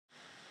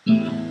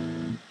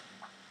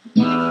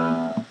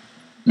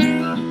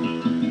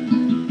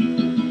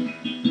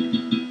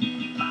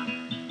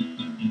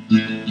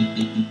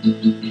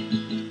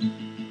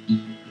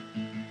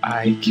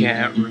I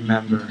can't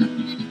remember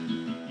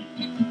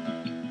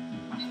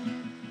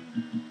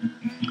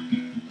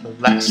the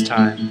last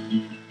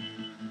time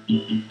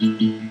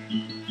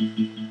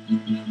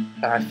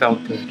that I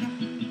felt good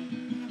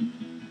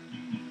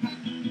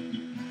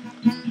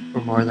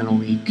for more than a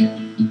week.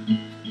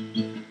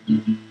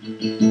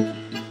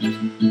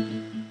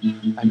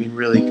 I mean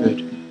really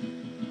good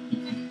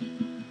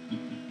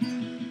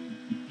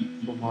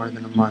for more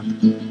than a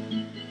month.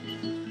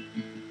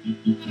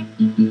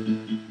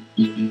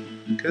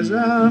 'Cause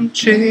I'm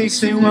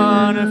chasing you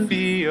wanna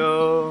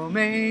feel,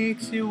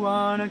 makes you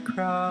wanna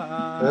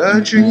cry, a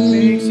dream,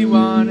 makes you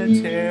wanna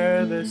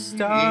tear the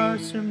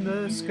stars from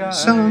the sky.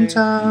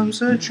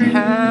 Sometimes a dream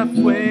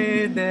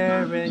halfway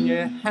there and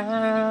you're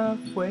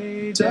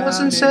halfway down,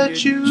 doesn't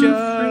set you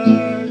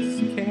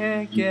free.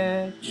 Can't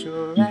get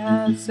your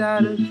ass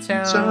out of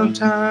town.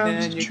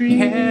 Sometimes and a you dream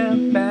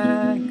can't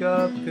back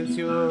up 'cause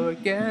you're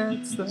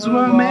against the is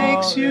what wall.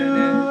 makes you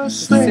and a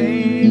it's the slave.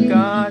 same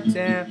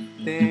goddamn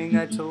thing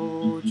I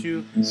told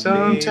you.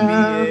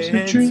 Sometimes Baby,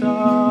 a dream it's all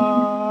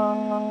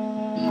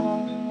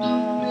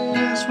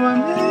is what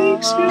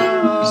makes you a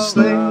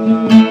slave.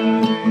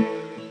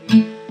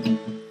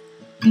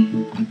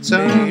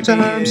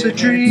 Sometimes a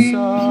dream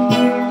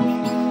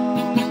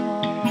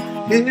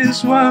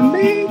is what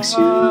makes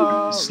you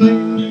a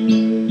slave.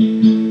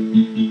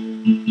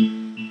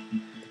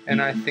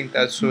 And I think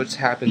that's what's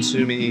happened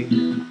to me.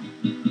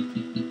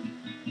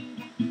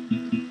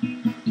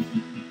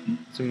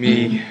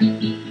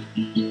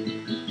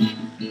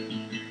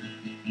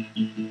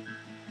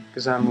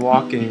 Because I'm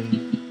walking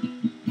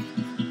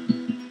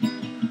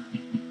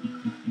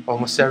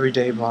almost every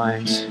day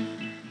blind,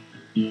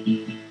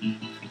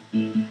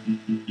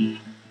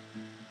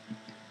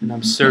 and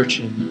I'm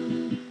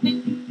searching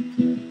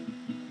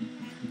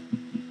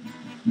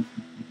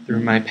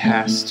through my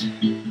past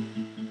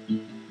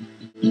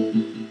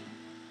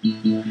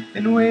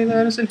in a way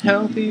that isn't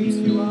healthy.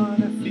 You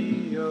wanna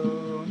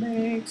feel,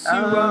 makes you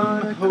I'm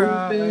wanna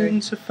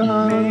hoping cry, to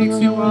find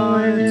makes you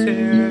wanna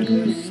tear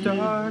the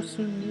stars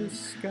from the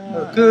sky.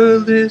 a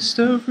good list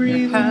of You're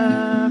reasons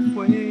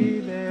halfway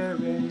there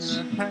and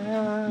you're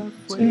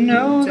halfway to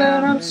know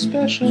that down, I'm and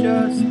special, you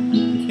just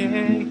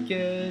can't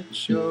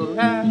get your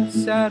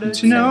ass out of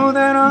to know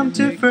that I'm and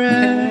you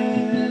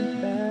different,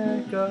 can't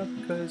back up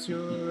 'cause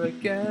you're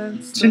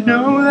against to the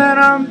know that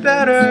I'm wall.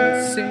 better.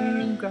 It's the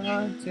same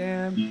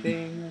goddamn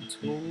thing I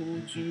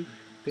told you,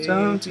 baby.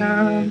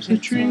 Sometimes a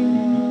it's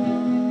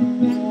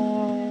dream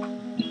all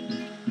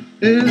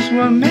is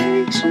what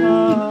makes you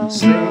a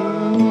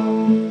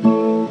slave.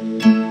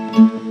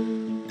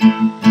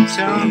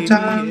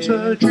 Sometimes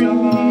a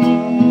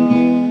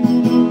dream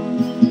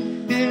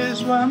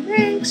is what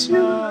makes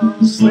you a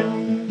slave.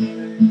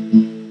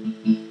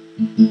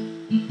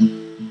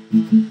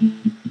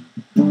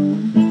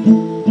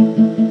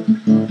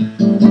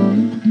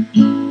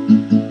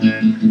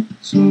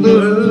 So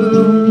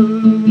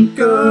look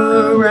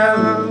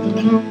around.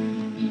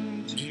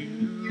 Do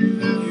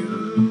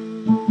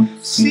you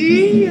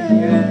see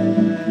anyone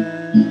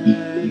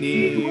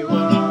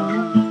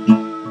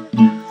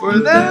for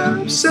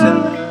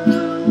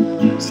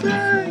themselves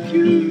like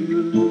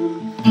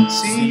you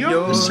see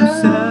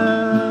yourself?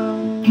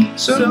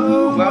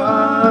 So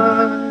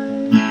why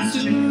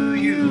do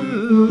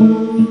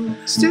you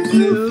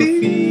still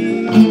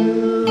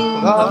feel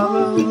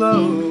all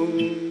alone?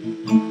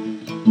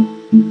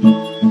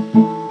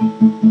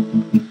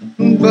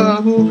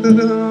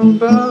 Bubblegum,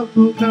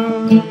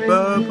 bubblegum,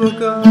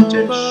 bubblegum,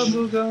 dish.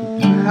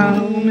 bubblegum,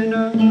 How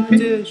many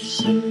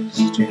dishes?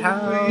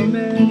 How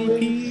many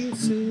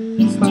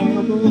pieces?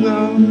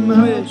 Bubblegum,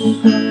 wish?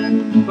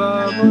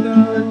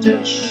 Bubblegum,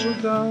 dish.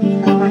 bubblegum.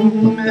 How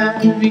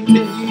many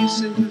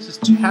pieces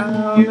do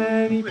How you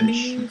many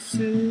wish?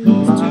 pieces?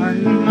 My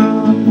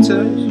mom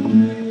tells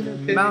me to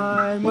pick.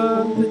 My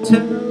mother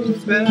tells me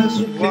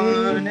Best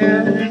one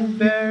and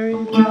very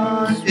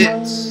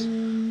it's